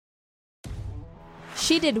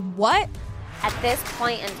She Did What? At this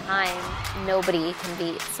point in time, nobody can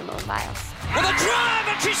beat Simone Biles. With a drive,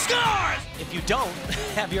 and she scores! If you don't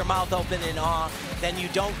have your mouth open in awe, then you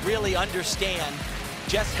don't really understand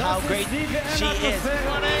just how great she is.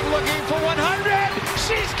 Running, looking for 100.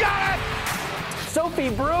 She's got it! Sophie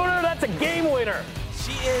Bruner, that's a game winner.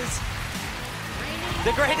 She is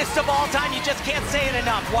the greatest of all time. You just can't say it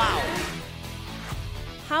enough. Wow.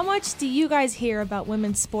 How much do you guys hear about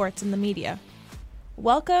women's sports in the media?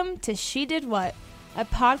 Welcome to She Did What, a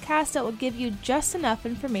podcast that will give you just enough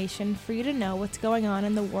information for you to know what's going on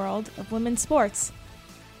in the world of women's sports.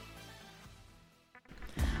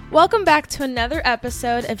 Welcome back to another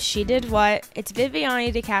episode of She Did What. It's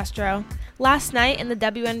Viviani DeCastro. Last night in the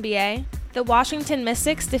WNBA, the Washington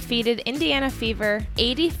Mystics defeated Indiana Fever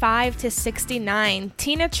 85-69.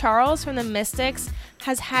 Tina Charles from the Mystics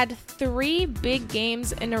has had 3 big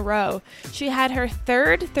games in a row. She had her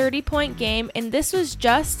third 30-point game, and this was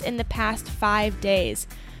just in the past 5 days.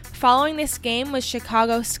 Following this game was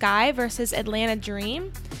Chicago Sky versus Atlanta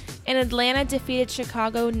Dream, and Atlanta defeated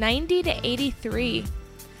Chicago 90-83.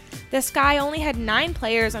 The Sky only had 9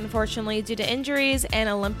 players, unfortunately, due to injuries and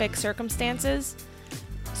Olympic circumstances.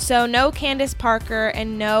 So no Candace Parker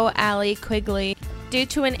and no Allie Quigley due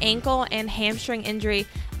to an ankle and hamstring injury.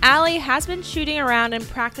 Allie has been shooting around and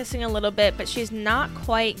practicing a little bit, but she's not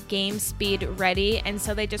quite game speed ready, and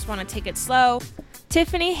so they just want to take it slow.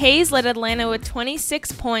 Tiffany Hayes led Atlanta with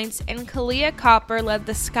 26 points, and Kalia Copper led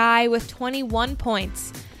the Sky with 21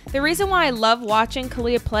 points. The reason why I love watching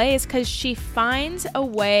Kalia play is because she finds a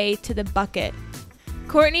way to the bucket.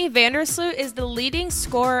 Courtney Vandersloot is the leading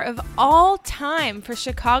scorer of all time for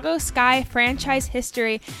Chicago Sky franchise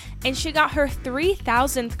history, and she got her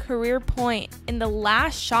 3,000th career point in the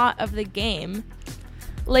last shot of the game.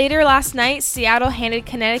 Later last night, Seattle handed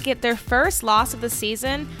Connecticut their first loss of the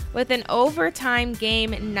season with an overtime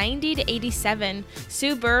game 90-87.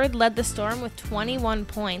 Sue Bird led the Storm with 21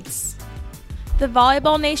 points. The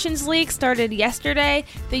Volleyball Nations League started yesterday.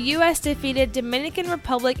 The U.S. defeated Dominican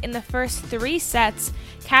Republic in the first 3 sets.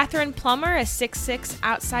 Catherine Plummer, a 6'6"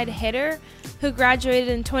 outside hitter who graduated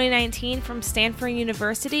in 2019 from Stanford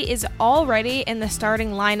University, is already in the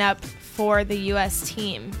starting lineup for the U.S.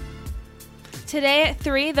 team. Today at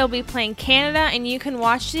 3, they'll be playing Canada, and you can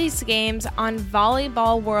watch these games on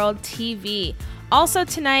Volleyball World TV. Also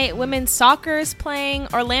tonight, women's soccer is playing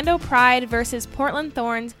Orlando Pride versus Portland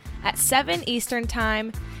Thorns at 7 Eastern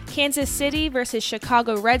Time, Kansas City versus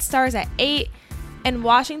Chicago Red Stars at 8, and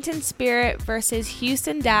Washington Spirit versus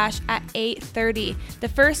Houston Dash at 8:30. The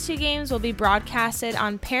first 2 games will be broadcasted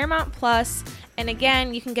on Paramount Plus, and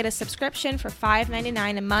again, you can get a subscription for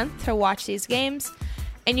 $5.99 a month to watch these games,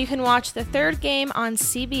 and you can watch the third game on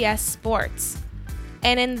CBS Sports.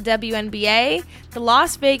 And in the WNBA, the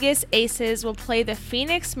Las Vegas Aces will play the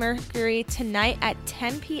Phoenix Mercury tonight at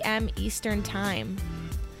 10 p.m. Eastern Time.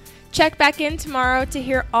 Check back in tomorrow to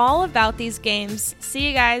hear all about these games. See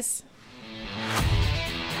you guys.